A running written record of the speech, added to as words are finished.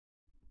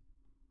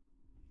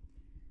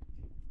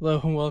Hello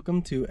and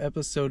welcome to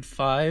episode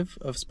 5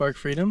 of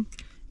Sparkfreedom.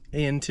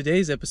 In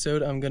today's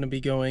episode, I'm going to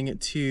be going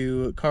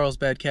to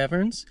Carlsbad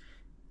Caverns.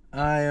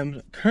 I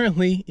am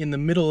currently in the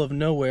middle of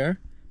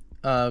nowhere,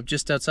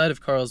 just outside of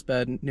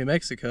Carlsbad, New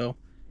Mexico,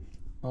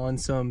 on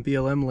some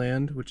BLM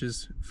land, which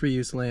is free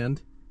use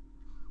land.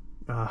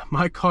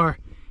 My car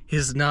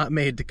is not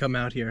made to come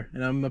out here,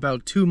 and I'm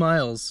about 2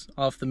 miles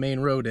off the main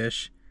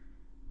road-ish,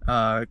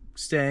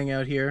 staying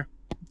out here.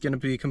 Going to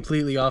be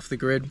completely off the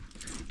grid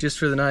just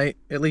for the night,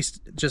 at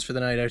least just for the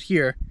night out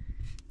here.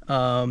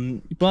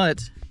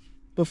 But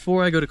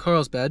before I go to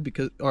Carlsbad,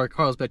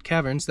 Carlsbad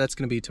Caverns, that's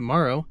going to be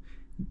tomorrow,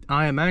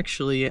 I am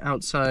actually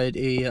outside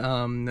a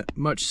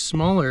much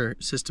smaller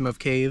system of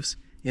caves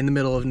in the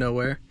middle of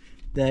nowhere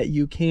that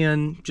you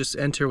can just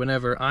enter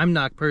whenever. I'm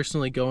not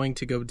personally going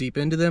to go deep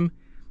into them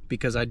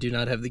because I do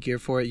not have the gear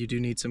for it. You do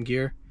need some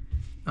gear.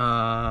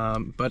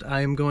 But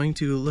I am going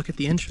to look at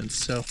the entrance.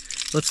 So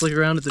let's look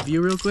around at the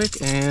view real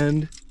quick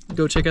and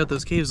go check out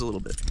those caves a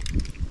little bit.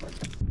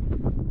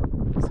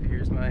 So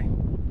here's my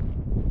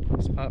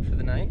spot for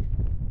the night,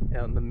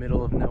 out in the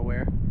middle of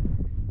nowhere,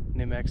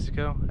 New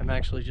Mexico. I'm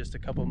actually just a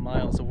couple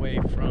miles away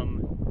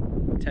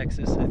from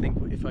Texas, I think,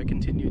 if I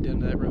continue down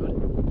that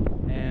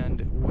road.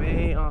 And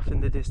way off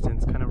in the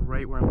distance, kind of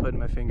right where I'm putting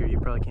my finger, you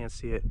probably can't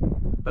see it,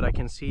 but I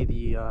can see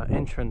the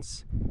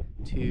entrance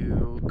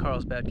to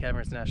Carlsbad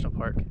Caverns National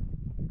Park.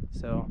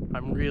 So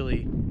I'm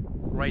really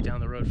right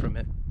down the road from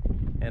it.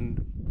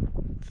 And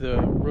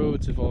the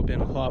roads have all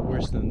been a lot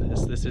worse than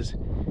this. This is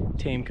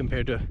tame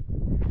compared to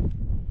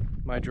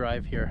my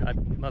drive here. I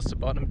must have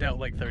bottomed out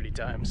like 30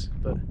 times.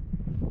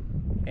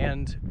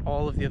 And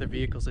all of the other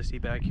vehicles I see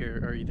back here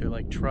are either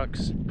like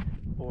trucks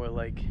or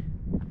like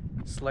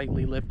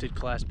slightly lifted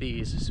Class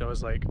Bs. So I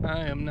was like,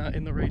 I am not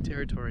in the right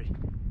territory.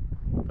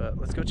 But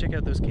let's go check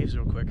out those caves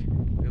real quick.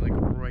 They're like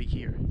right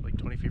here, like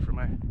 20 feet from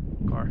my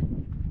car.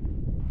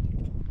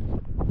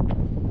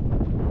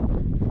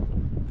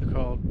 They're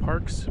called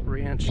Parks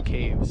Ranch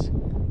Caves.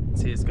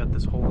 See, it's got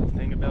this whole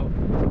thing about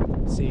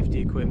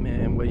safety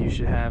equipment and what you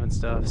should have and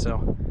stuff.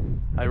 So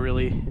I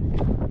really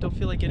don't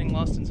feel like getting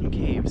lost in some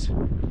caves,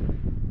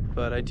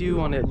 but I do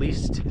want to at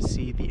least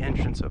see the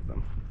entrance of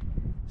them.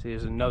 See,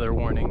 there's another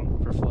warning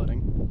for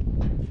flooding.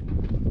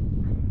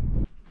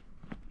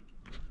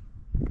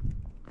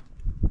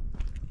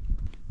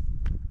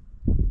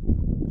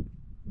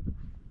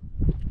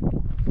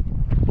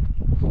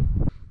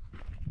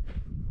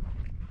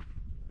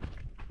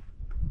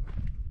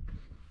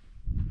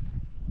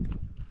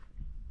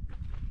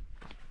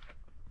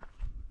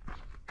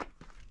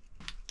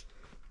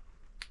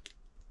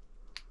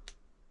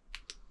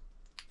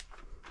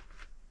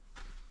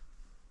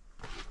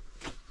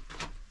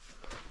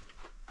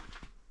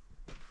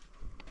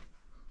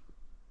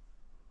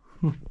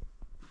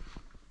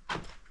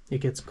 It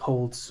gets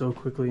cold so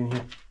quickly in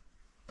here.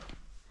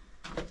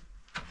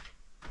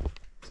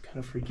 It's kind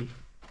of freaky.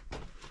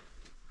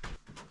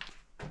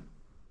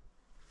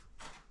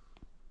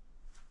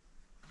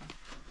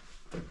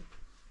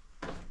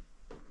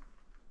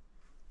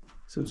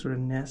 Some sort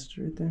of nest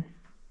right there.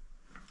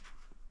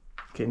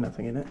 Okay,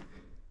 nothing in it.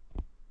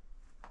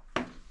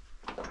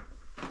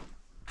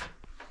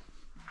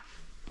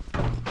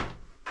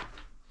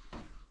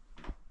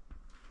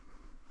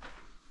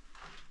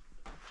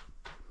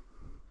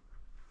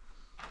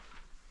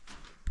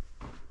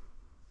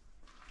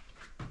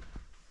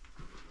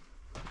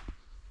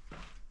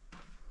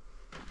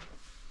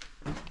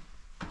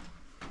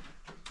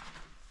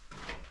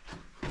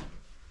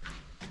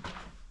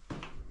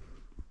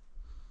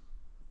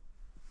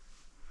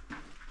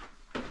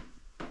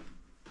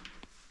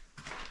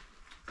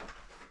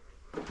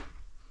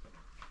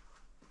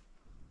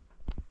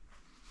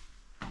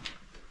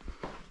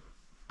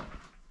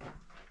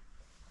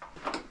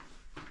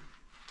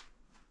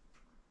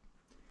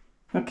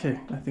 Okay,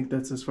 I think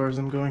that's as far as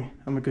I'm going.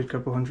 I'm a good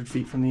couple 100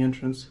 feet from the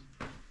entrance.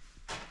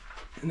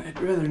 And I'd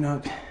rather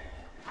not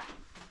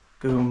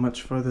go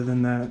much farther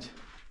than that.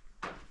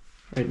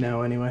 Right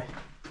now, anyway.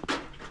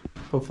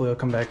 Hopefully I'll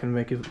come back and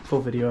make a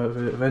full video of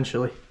it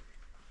eventually.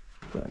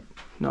 But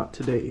not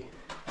today.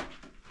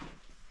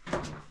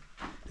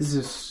 This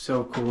is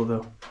so cool,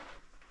 though.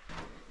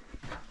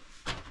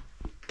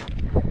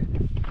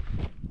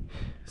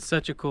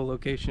 Such a cool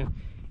location.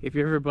 If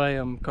you're ever by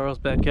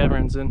Carlsbad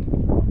Caverns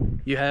and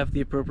you have the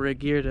appropriate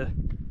gear to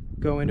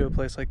go into a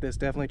place like this,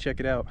 definitely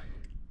check it out.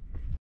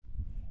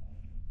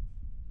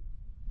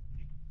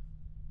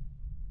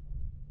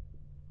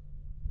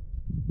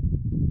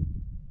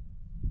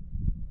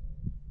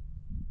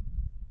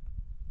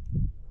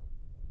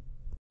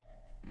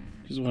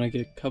 Just want to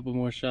get a couple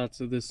more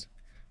shots of this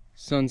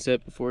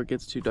sunset before it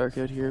gets too dark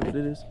out here, but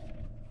it is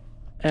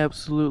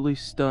absolutely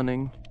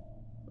stunning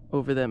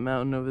over that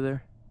mountain over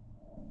there.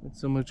 It's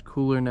so much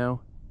cooler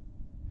now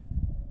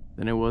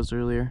than it was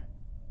earlier.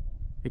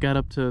 It got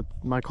up to,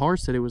 my car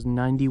said it was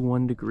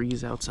 91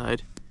 degrees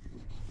outside.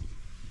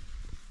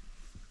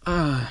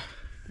 And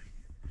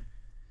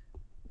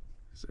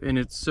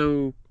it's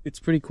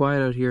pretty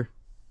quiet out here.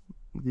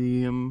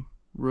 The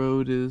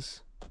road is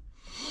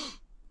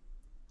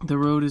The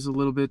road is a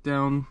little bit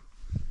down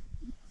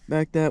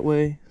back that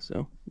way,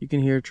 so you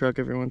can hear a truck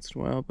every once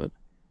in a while, but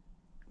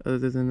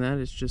other than that,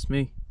 it's just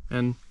me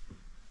and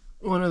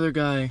one other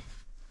guy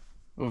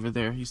over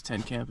there. He's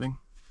tent camping.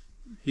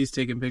 He's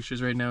taking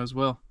pictures right now as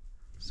well.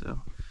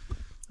 So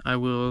I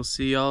will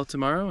see y'all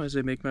tomorrow as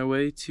I make my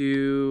way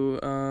to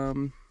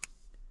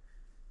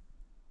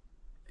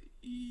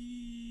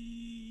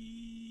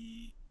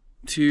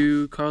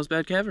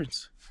Carlsbad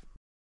Caverns.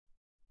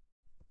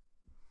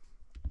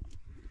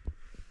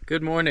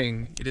 Good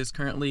morning. It is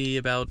currently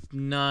about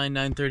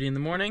 9:30 in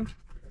the morning.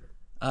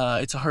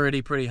 It's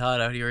already pretty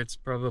hot out here. It's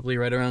probably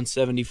right around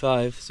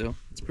 75, so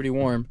it's pretty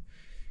warm.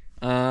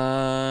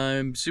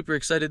 I'm super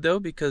excited though,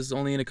 because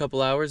only in a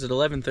couple hours at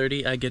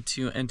 11:30 I get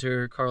to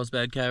enter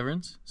Carlsbad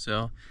Caverns,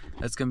 so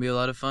that's gonna be a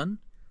lot of fun.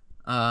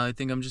 I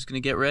think I'm just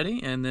gonna get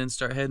ready and then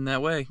start heading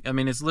that way. I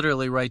mean, it's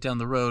literally right down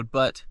the road,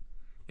 but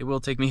it will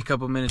take me a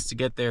couple minutes to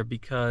get there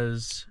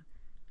because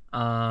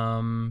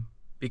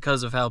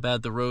of how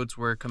bad the roads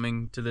were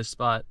coming to this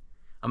spot.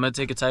 I'm gonna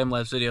take a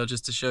time-lapse video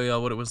just to show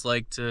y'all what it was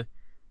like to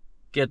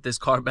get this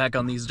car back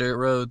on these dirt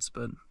roads,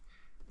 but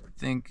I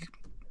think,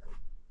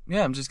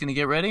 yeah, I'm just gonna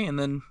get ready and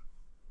then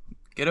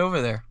get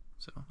over there.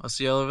 So I'll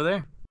see y'all over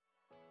there.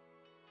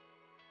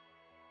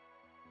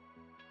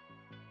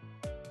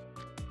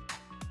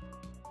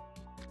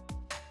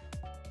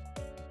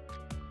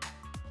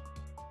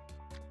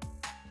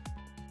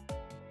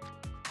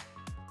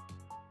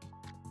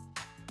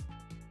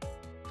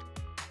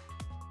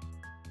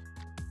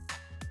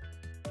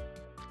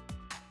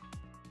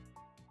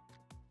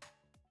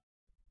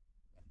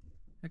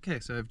 Okay,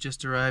 so I've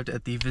just arrived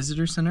at the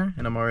visitor center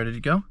and I'm all ready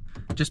to go.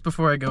 Just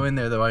before I go in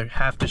there though, I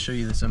have to show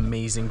you this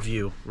amazing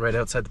view right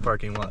outside the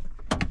parking lot.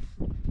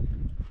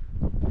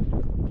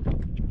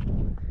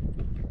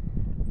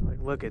 Like,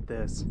 look at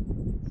this.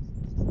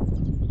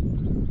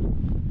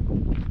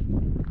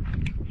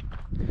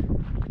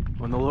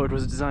 When the Lord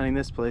was designing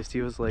this place,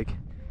 he was like,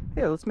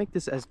 hey, let's make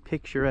this as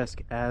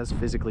picturesque as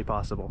physically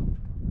possible.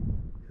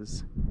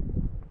 Because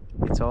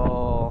it's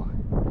all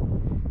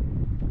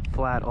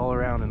flat all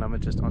around and I'm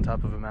just on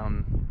top of a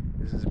mountain.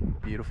 This is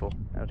beautiful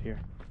out here.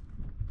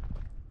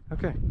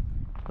 Okay,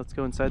 let's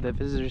go inside that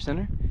visitor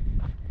center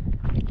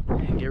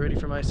and get ready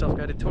for my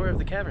self-guided tour of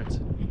the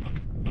caverns.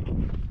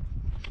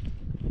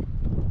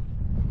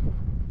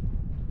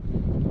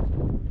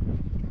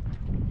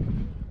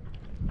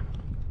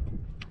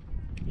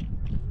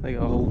 Like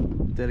a whole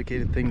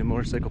dedicated thing to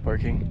motorcycle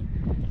parking.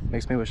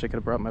 Makes me wish I could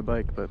have brought my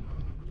bike, but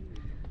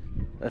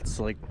that's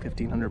like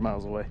 1,500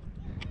 miles away.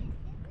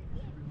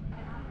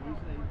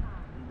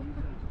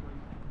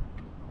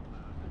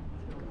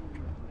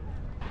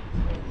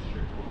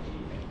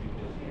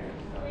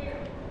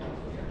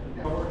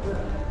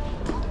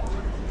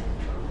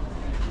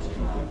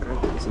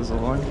 This is a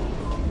line.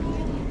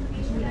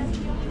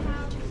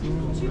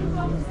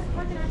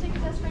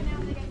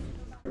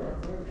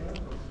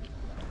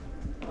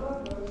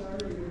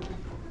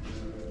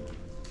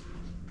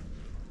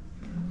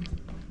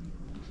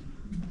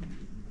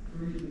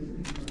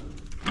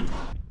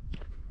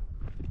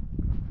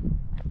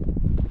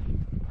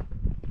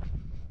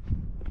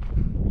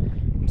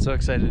 I'm so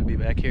excited to be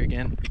back here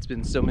again. It's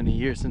been so many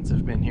years since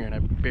I've been here and I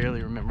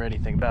barely remember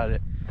anything about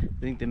it.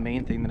 I think the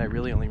main thing that I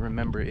really only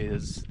remember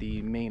is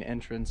the main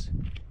entrance,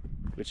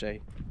 which I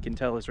can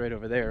tell is right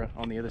over there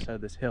on the other side of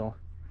this hill.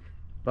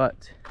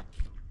 But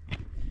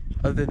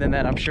other than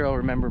that, I'm sure I'll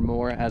remember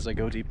more as I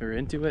go deeper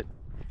into it.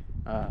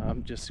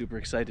 I'm just super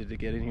excited to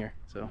get in here,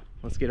 so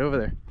let's get over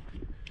there.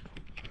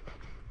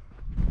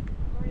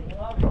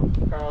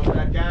 Welcome,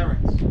 Carlsbad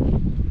Caverns.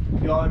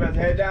 You all are about to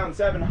head down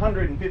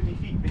 750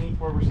 feet beneath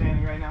where we're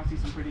standing right now, see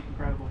some pretty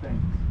incredible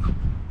things.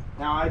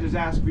 Now I just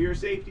ask for your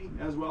safety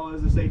as well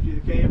as the safety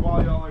of the cave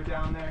while y'all are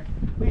down there.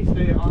 Please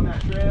stay on that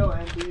trail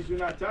and please do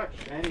not touch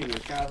any of the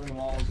cavern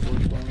walls or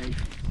formations.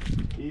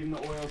 Even the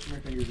oils from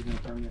your fingers are going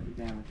to permanently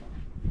damage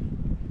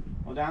them.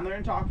 While down there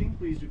and talking,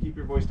 please do keep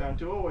your voice down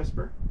to a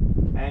whisper.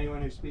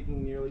 Anyone who's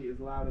speaking nearly as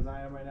loud as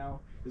I am right now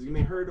is going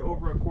to be heard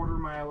over a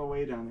quarter-mile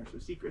away down there, so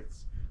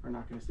secrets are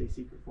not going to stay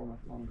secret for much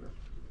longer.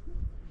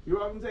 You're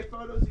welcome to take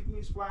photos. You can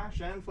use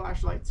flash and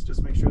flashlights.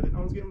 Just make sure that no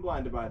one's getting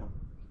blinded by them.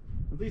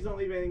 And please don't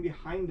leave anything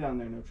behind down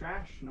there. No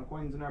trash, no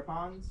coins in our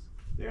ponds.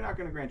 They're not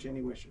going to grant you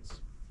any wishes.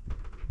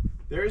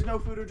 There is no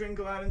food or drink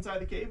allowed inside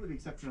the cave with the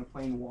exception of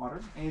plain water.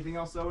 Anything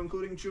else though,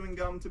 including chewing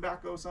gum,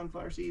 tobacco,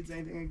 sunflower seeds,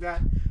 anything like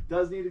that,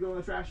 does need to go in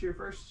the trash here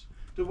first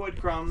to avoid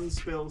crumbs,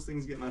 spills,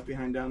 things getting left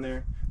behind down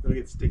there. They'll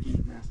get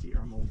sticky, nasty,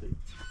 or moldy.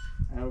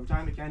 And over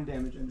time it can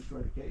damage and destroy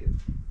the cave.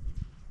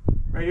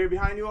 Right here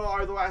behind you all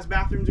are the last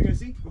bathrooms you're going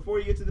to see before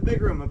you get to the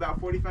big room, about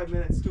 45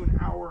 minutes to an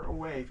hour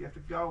away. If you have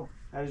to go,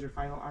 that is your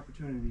final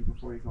opportunity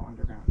before you go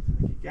underground.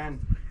 And again,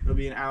 it'll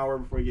be an hour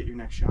before you get your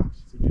next shot,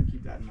 so do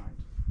keep that in mind.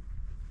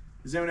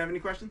 Does anyone have any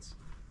questions?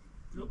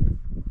 Nope. All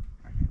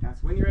right,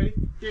 fantastic. When you're ready,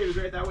 gate is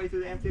right that way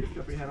through the amphitheater.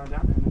 Feel free to head on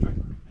down and enjoy.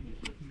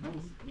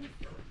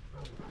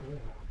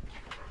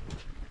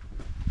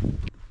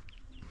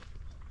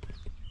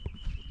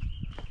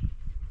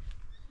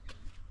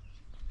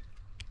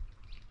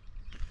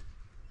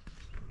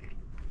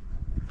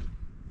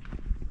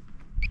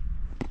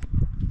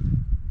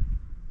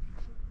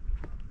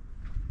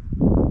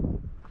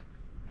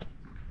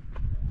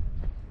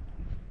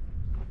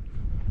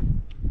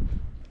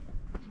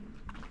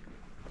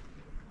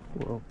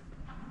 Whoa.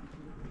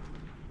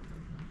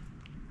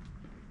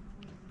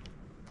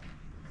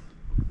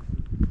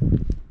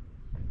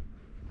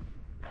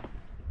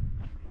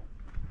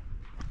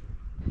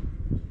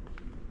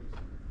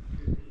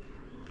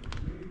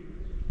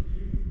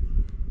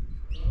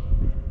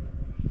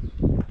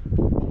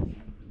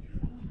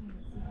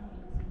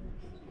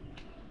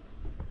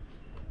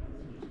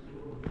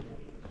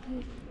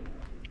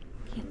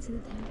 Can't see the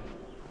thing.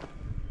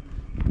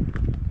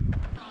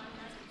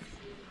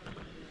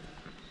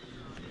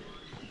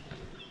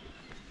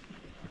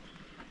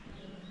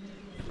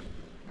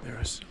 There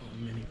are so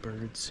many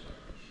birds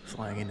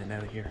flying in and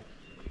out of here.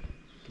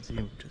 You can see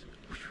them just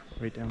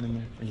right down in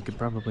there, and you could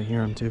probably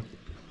hear them too.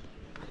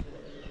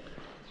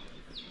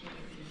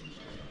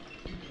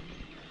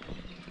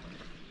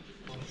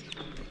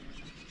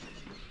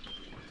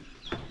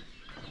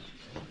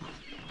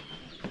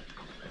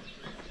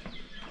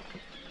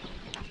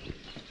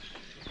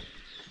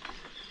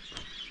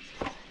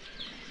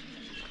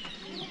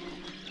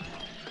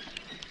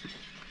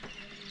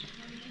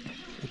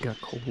 It got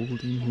cold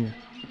in here.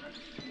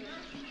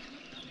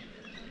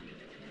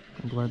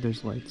 I'm glad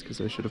there's lights,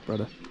 because I should have brought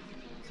a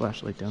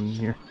flashlight down in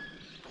here.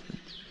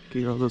 Can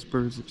you hear all those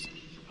birds? There's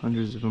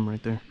hundreds of them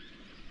right there.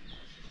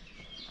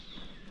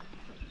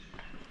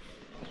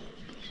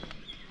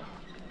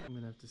 I'm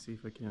gonna have to see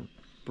if I can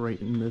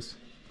brighten this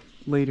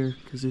later,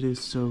 because it is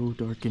so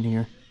dark in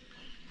here.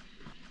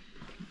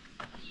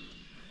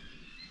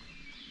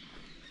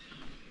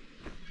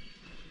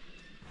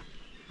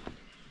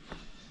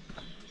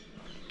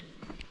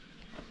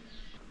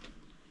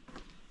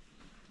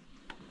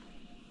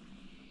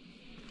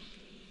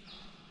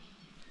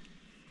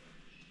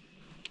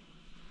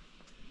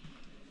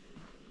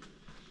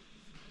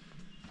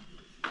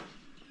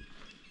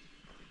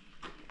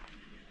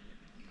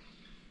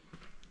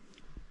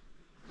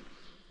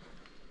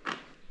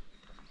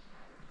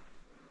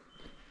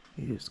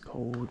 It is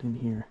cold in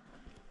here,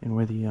 and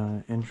where the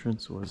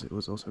entrance was, it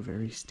was also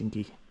very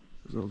stinky.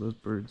 There's all those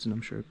birds, and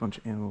I'm sure a bunch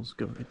of animals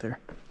go right there.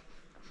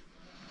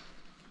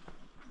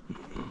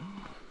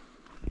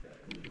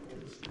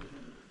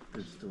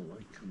 There's still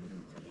light coming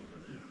in from over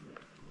there.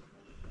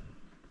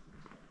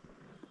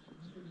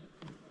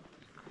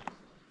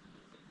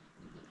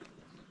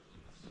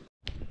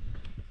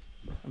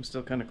 I'm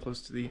still kind of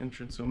close to the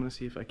entrance, so I'm gonna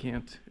see if I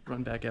can't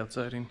run back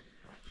outside and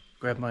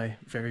grab my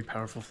very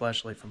powerful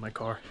flashlight from my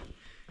car,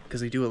 because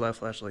they do allow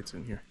flashlights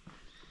in here.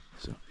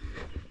 So,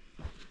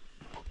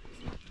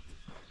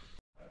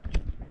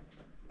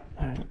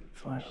 alright,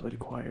 flashlight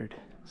acquired.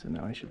 So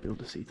now I should be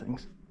able to see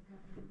things.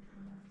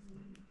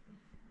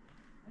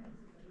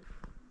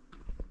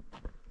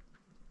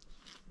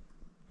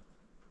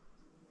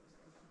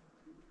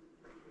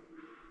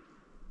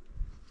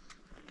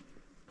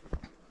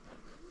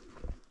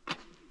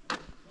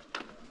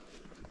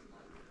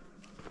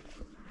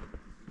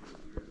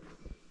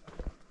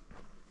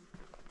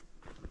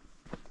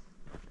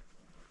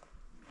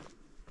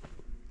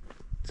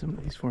 Some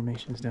of these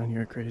formations down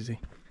here are crazy,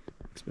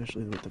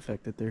 especially with the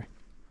fact that they're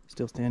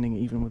still standing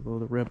even with all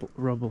the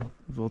rubble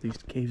of all these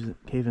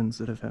cave-ins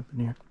that have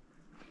happened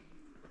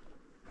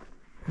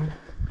here.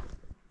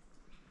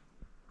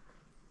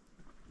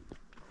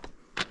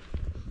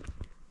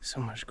 So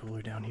much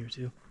cooler down here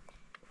too.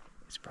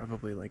 It's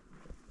probably like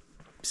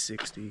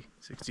 60,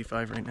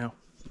 65 right now.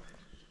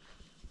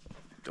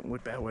 Don't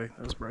look that way,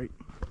 that was bright.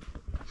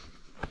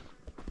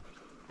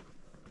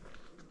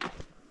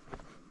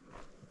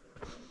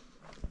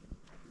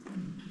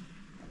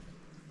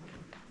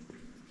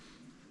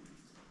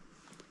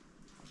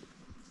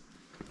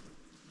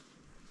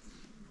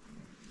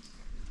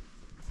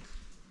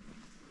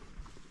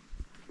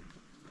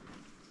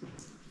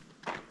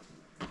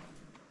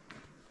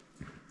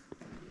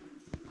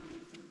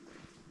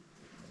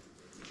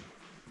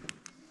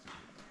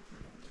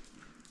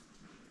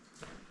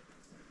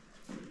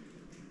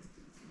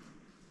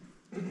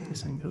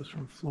 This thing goes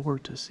from floor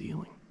to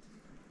ceiling.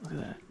 Look at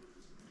that.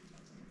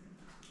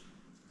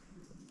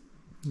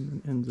 And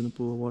then ends in a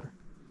pool of water.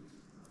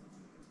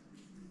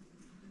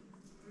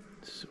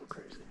 It's so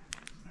crazy.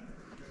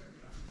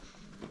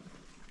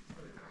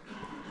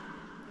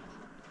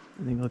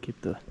 I think I'll keep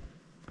the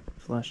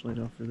flashlight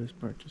off for this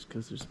part just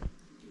because there's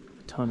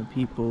a ton of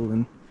people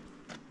and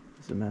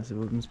it's a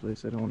massive open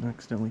space. I don't want to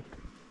accidentally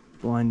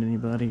blind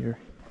anybody or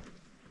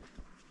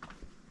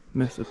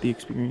mess up the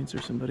experience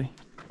or somebody.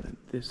 But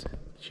this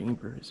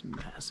chamber is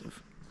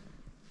massive.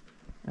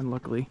 And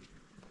luckily,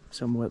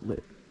 somewhat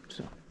lit,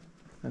 so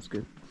that's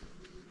good.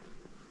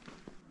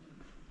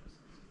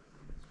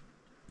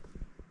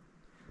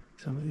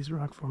 Some of these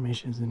rock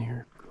formations in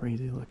here are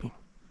crazy looking.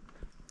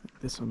 Like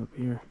this one up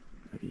here,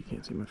 you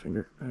can't see my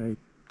finger, right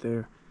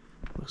there,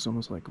 looks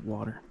almost like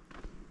water.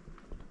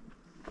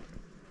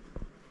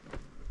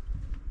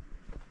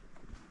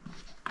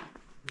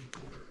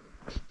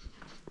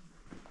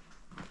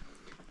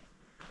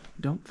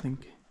 Don't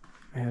think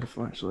I had a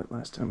flashlight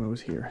last time I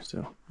was here,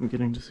 so I'm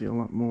getting to see a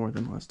lot more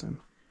than last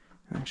time.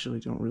 I actually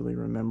don't really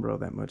remember all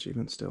that much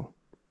even still.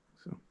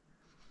 So,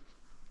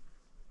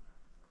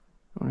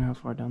 wonder how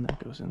far down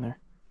that goes in there.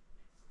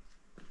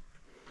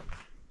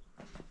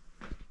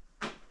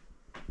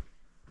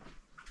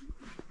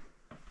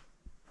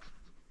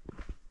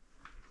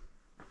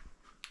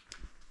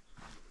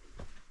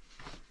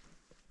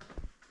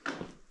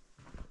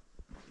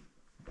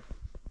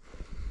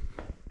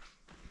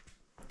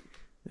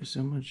 There's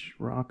so much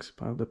rocks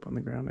piled up on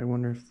the ground. I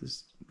wonder if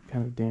this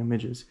kind of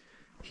damage is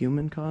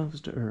human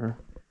caused or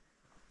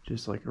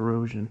just like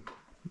erosion,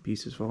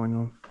 pieces falling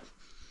off.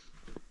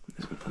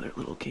 There's another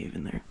little cave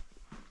in there.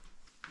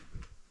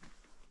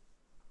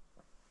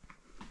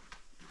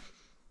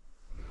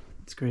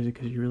 It's crazy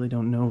because you really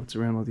don't know what's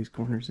around all these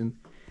corners in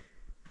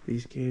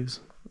these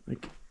caves.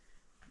 Like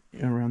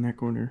around that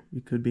corner,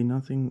 it could be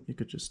nothing. It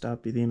could just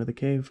stop at the end of the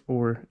cave,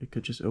 or it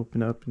could just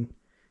open up and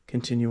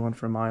continue on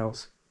for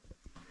miles.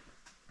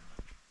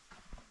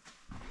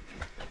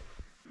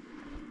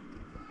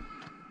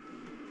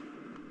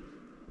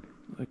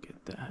 Look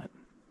at that.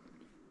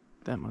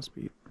 That must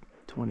be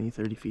 20,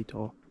 30 feet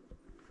tall.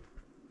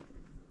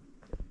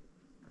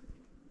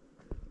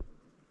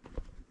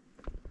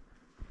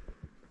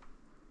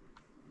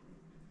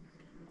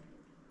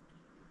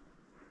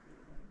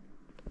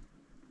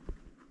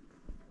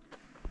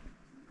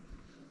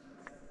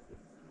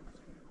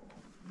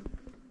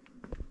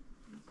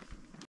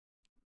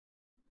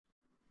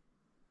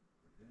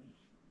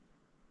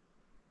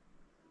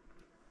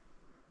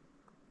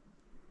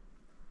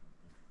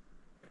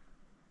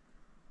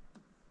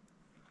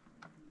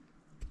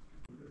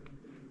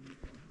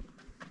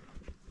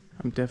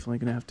 I'm definitely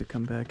gonna have to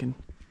come back and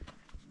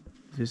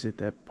visit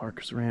that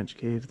Parker's Ranch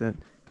cave that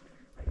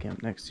I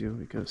camped next to,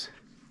 because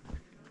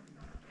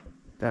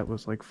that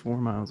was like 4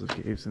 miles of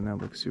caves and that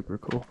looks super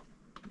cool.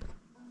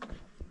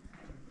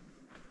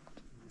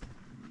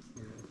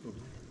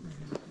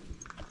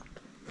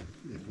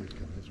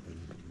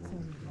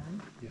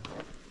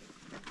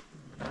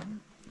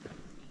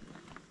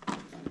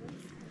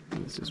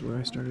 This is where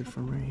I started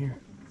from, right here.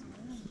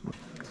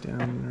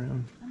 Down and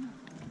around.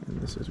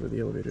 And this is where the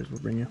elevators will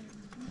bring you.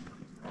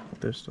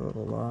 There's still a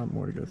lot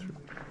more to go through.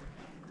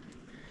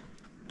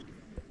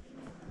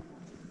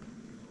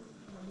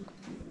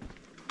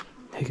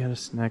 They got a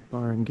snack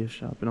bar and gift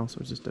shop and all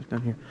sorts of stuff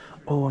down here.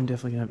 Oh, I'm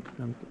definitely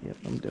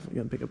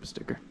gonna pick up a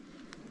sticker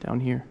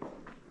down here.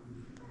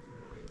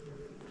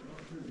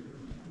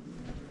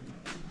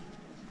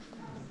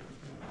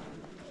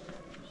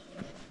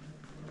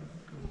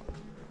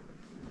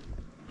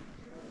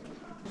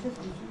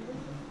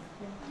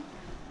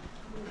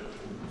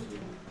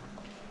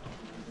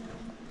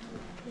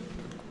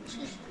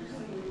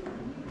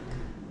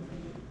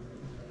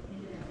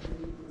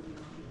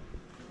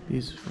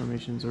 These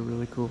formations are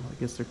really cool. I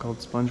guess they're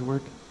called sponge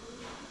work,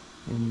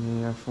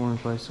 and they are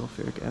formed by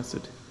sulfuric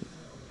acid.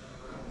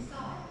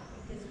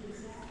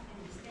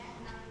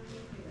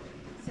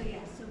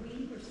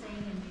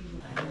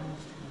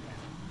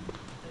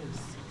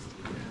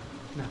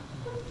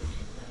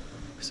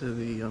 So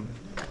the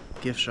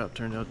gift shop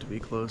turned out to be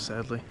closed,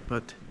 sadly,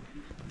 but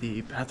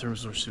the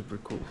bathrooms were super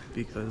cool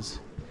because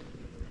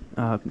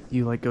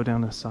you like go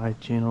down a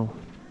side channel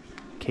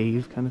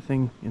cave kind of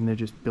thing, and they're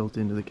just built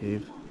into the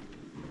cave.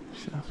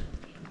 So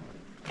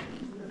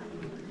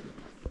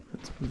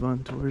let's move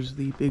on towards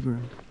the big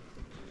room.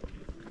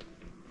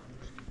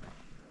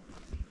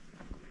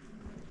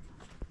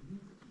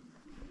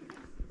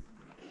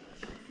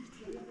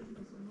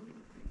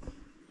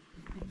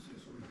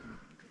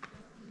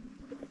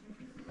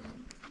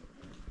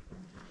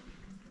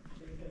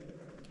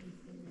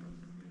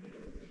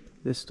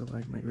 This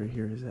stalagmite right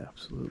here is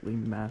absolutely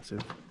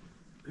massive.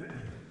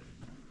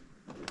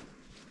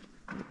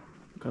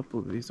 A couple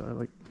of these are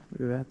like,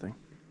 look at that thing.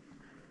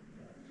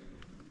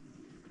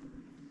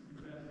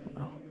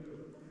 Wow.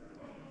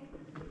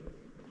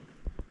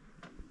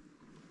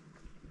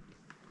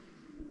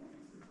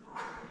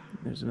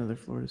 There's another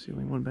floor to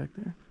ceiling one back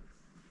there.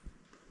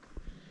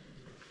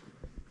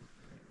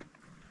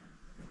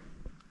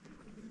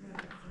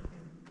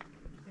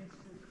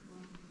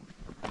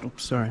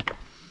 Oops, sorry.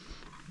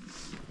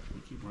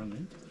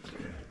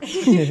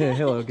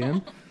 Hello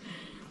again.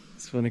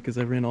 It's funny because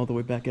I ran all the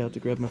way back out to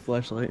grab my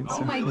flashlight. Oh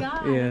so, my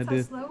god, yeah,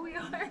 that's how slow we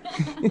are.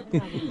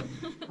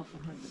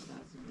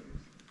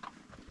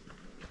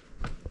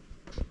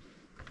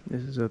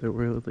 This is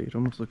otherworldly. It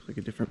almost looks like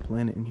a different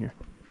planet in here.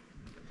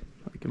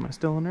 Like, am I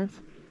still on Earth?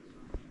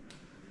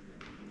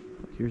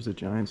 Here's a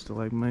giant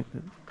stalagmite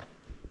that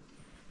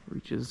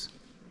reaches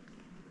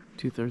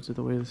 2/3 of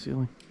the way to the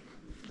ceiling.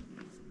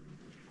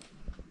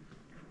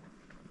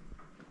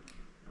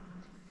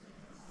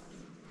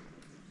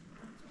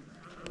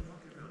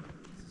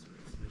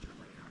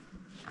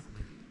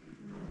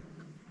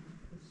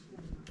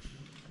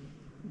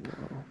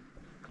 Whoa.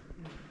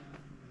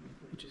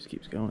 It just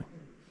keeps going.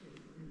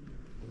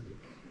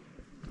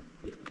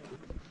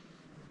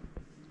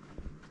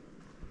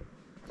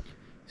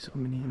 So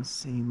many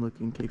insane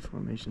looking cave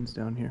formations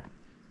down here.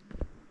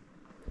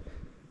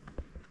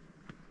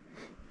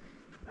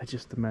 I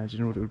just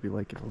imagine what it would be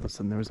like if all of a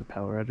sudden there was a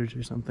power outage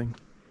or something.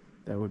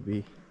 That would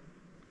be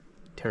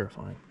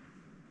terrifying.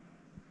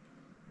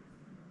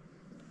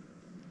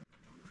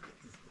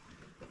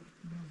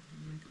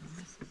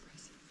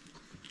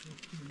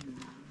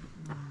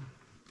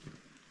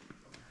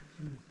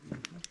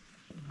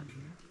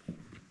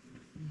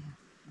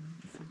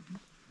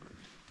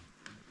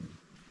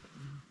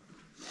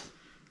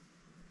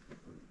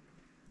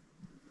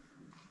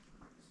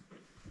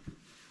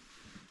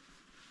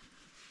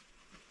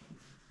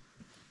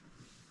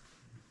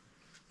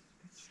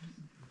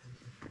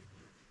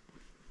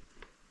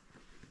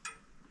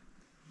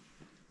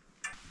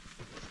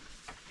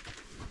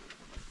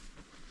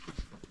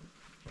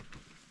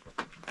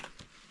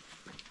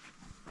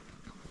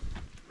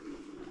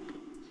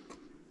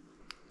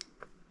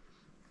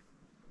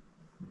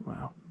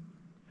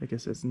 I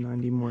guess that's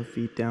 90 more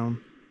feet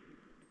down.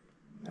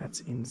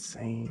 That's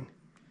insane.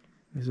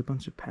 There's a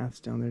bunch of paths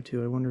down there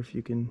too. I wonder if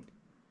you can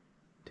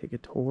take a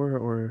tour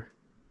or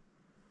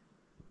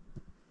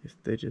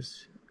if they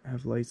just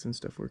have lights and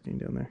stuff working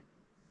down there.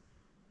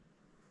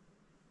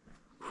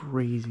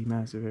 Crazy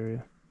massive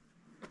area.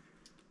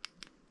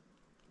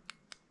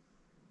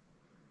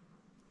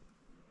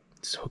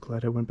 So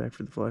glad I went back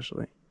for the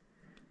flashlight.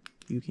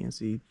 You can't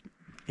see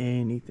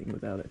anything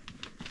without it.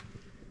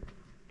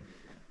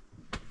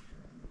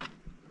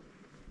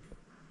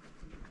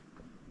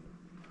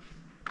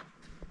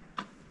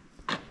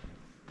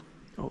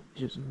 Oh,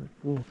 here's another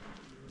pool.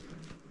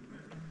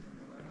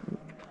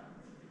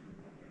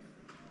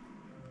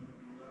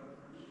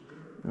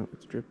 Oh,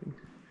 it's dripping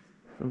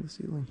from the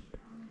ceiling.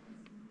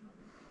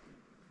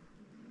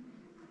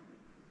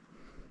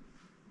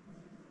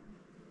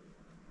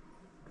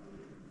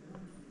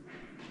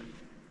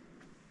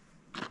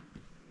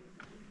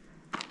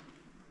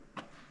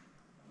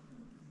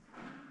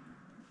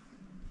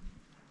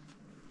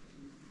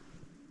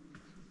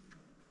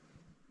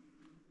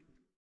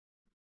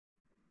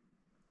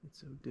 It's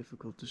so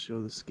difficult to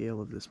show the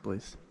scale of this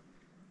place,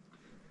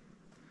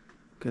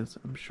 because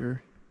I'm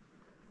sure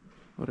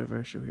whatever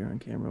I show here on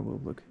camera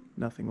will look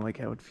nothing like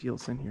how it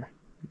feels in here.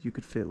 You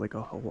could fit like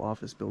a whole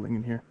office building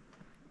in here.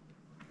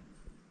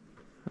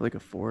 Like a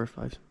 4 or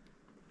 5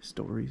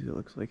 stories it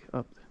looks like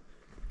up.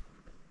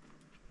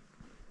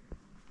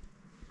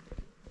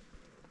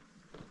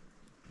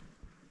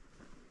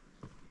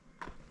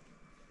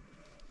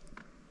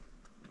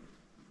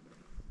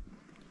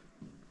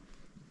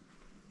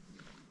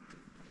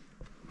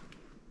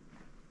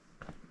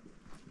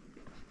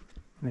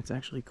 And it's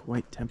actually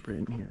quite temperate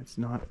in here. It's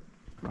not,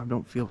 I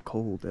don't feel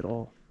cold at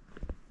all.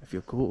 I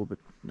feel cool, but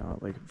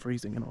not like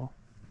freezing at all.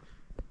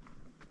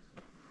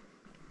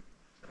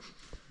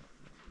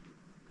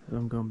 So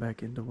I'm going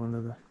back into one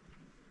of the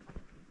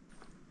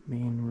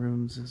main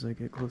rooms as I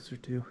get closer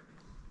to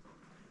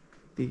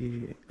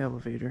the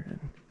elevator, and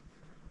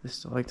the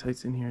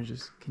stalactites in here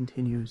just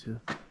continue to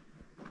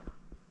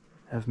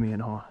have me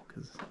in awe,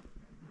 because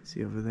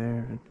see over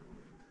there, and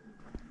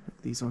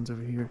these ones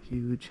over here are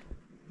huge.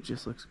 It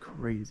just looks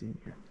crazy in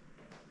here.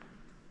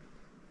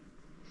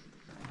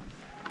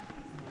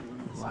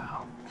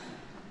 Wow.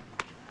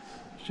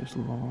 It's just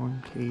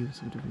long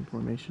caves of different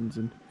formations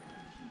in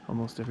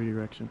almost every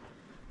direction.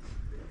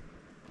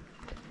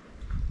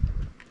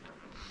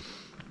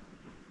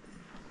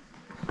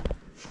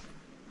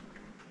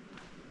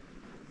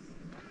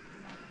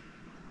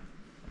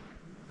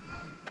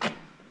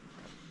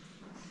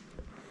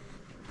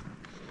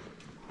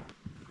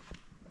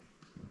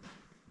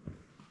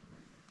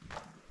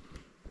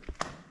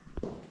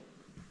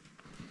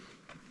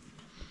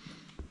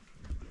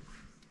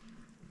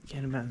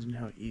 Can't imagine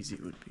how easy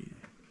it would be to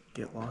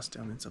get lost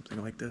down in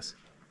something like this.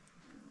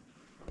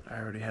 I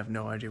already have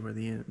no idea where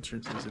the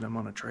entrance is, and I'm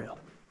on a trail.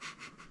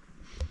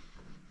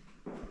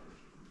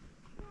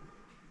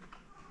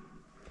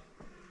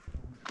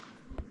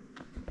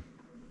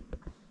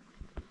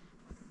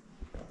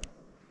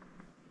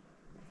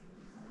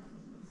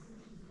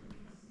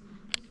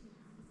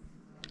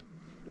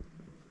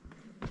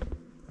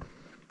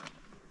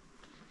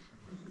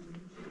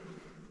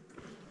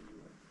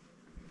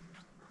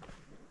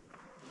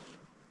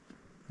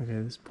 Okay,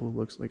 this pool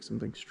looks like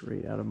something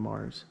straight out of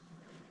Mars,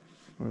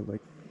 or like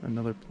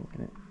another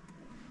planet.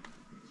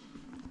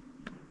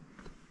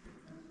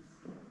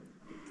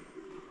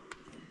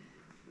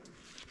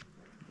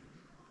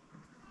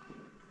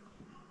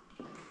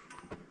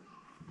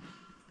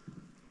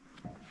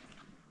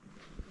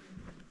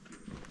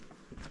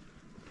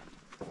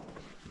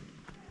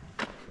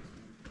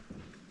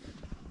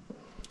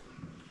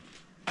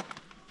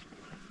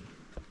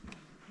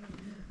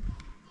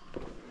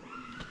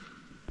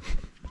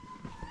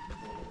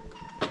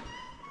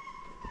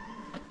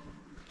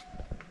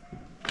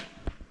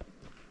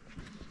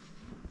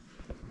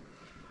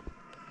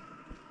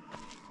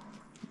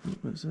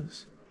 What is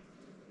this?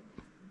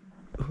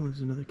 Oh, there's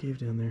another cave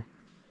down there.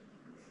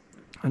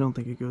 I don't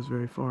think it goes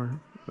very far.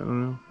 I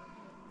don't know.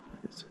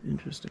 It's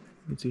interesting.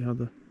 You can see how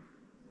the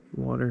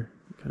water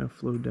kind of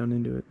flowed down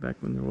into it back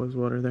when there was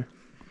water there.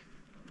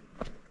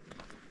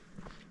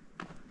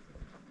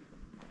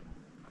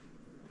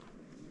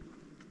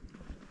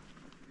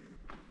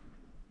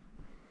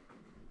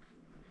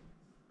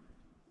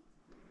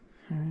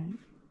 Alright.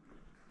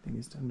 I think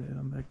it's time to head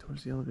on back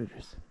towards the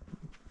elevators.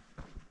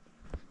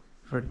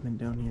 I've already been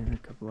down here in a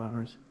couple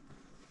hours.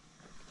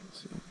 Let's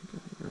see, I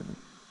think I heard it.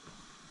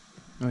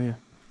 Oh yeah,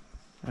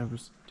 I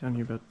was down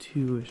here about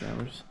 2-ish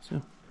hours, so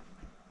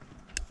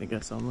I think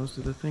I saw most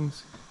of the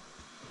things.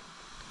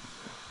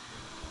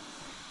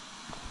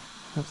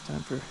 Now it's time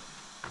for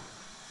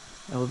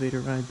elevator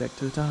ride back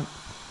to the top.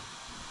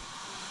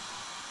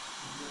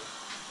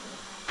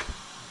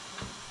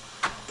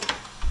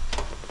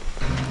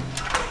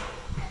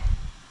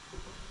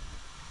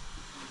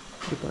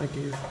 Goodbye,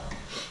 cave.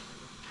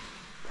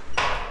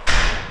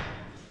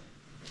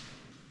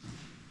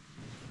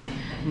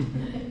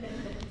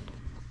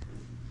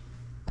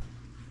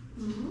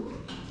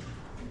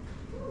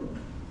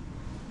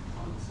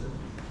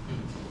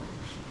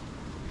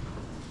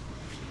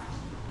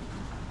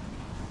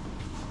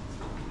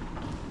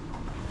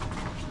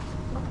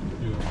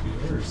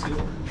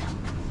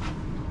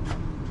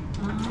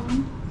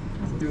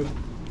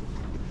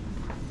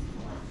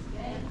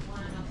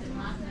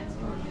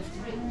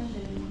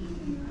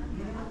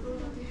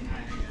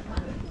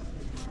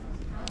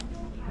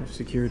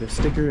 secured a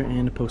sticker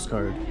and a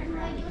postcard.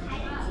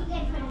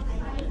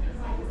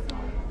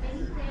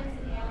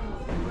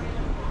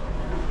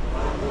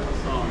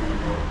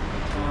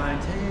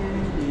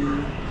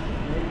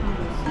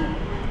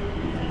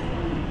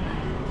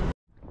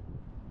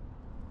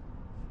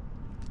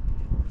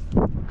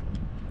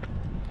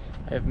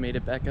 I have made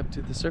it back up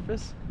to the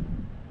surface.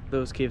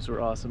 Those caves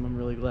were awesome. I'm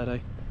really glad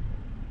I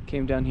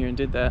came down here and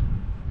did that.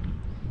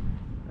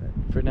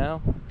 For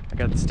now, I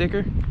got the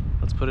sticker.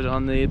 Let's put it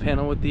on the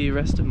panel with the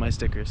rest of my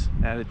stickers.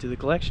 Add it to the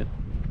collection.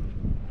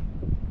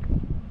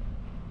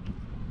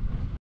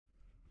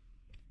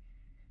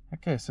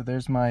 Okay, so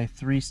there's my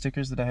 3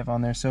 stickers that I have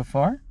on there so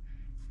far.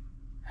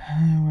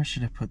 Where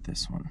should I put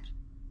this one?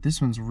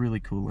 This one's really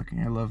cool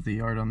looking. I love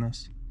the art on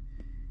this.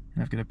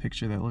 And I've got a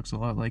picture that looks a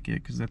lot like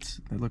it because that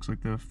looks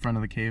like the front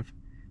of the cave,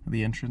 of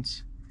the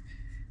entrance.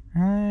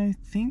 I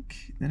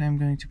think that I'm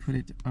going to put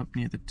it up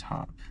near the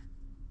top.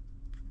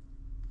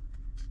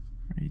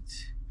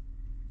 Right.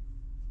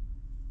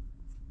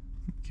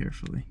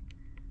 Carefully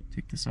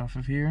take this off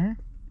of here.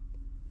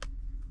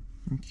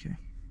 Okay.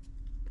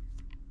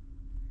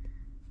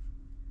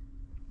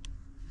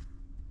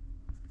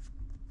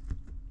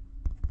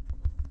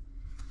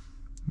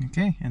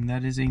 Okay, and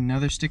that is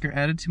another sticker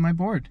added to my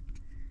board.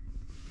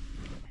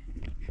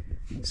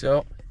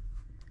 So,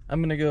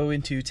 I'm gonna go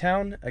into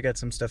town. I got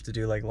some stuff to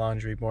do, like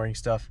laundry, boring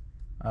stuff.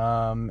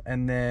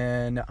 And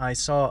then I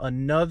saw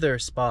another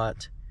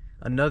spot,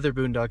 another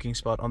boondocking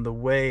spot on the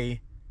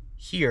way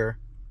here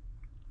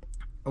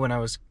when I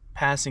was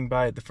passing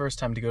by it the first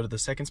time to go to the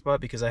second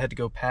spot, because I had to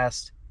go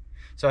past,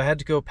 so I had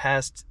to go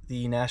past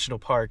the national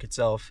park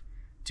itself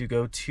to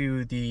go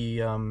to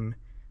the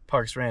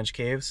Parks Ranch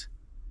caves.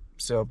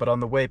 So, but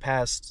on the way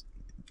past,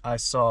 I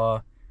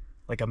saw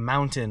like a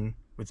mountain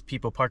with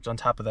people parked on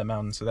top of that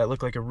mountain. So that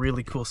looked like a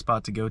really cool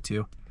spot to go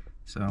to.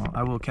 So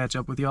I will catch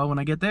up with y'all when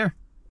I get there.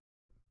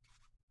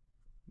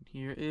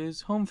 Here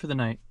is home for the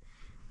night.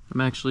 I'm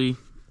actually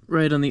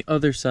right on the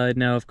other side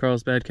now of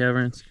Carlsbad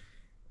Caverns.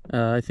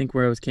 I think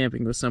where I was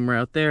camping was somewhere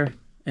out there.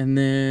 And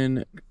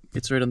then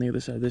it's right on the other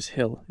side. This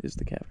hill is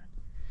the cavern.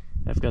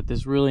 I've got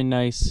this really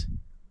nice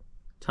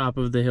top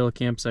of the hill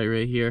campsite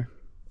right here.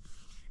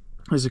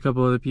 There's a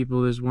couple other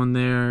people. There's one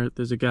there.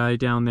 There's a guy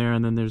down there.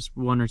 And then there's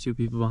 1 or 2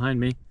 people behind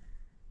me.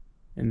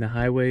 And the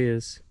highway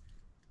is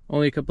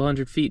only a couple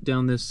hundred feet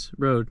down this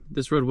road.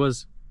 This road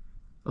was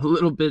a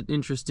little bit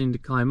interesting to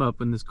climb up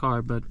in this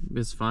car, but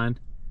it's fine.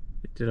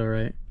 It did all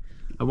right.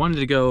 I wanted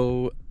to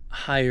go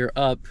higher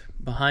up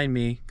behind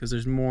me because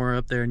there's more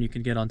up there and you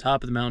can get on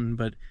top of the mountain,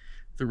 but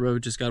the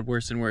road just got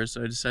worse and worse,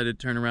 so I decided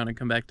to turn around and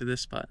come back to this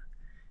spot.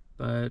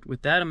 But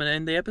with that, I'm going to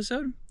end the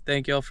episode.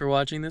 Thank you all for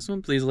watching this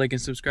one. Please like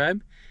and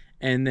subscribe.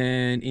 And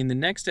then in the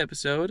next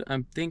episode, I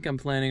think I'm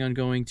planning on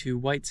going to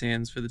White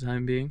Sands for the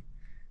time being.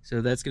 So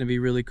that's going to be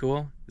really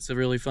cool. It's a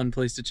really fun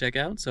place to check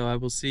out. So I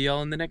will see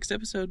y'all in the next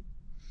episode.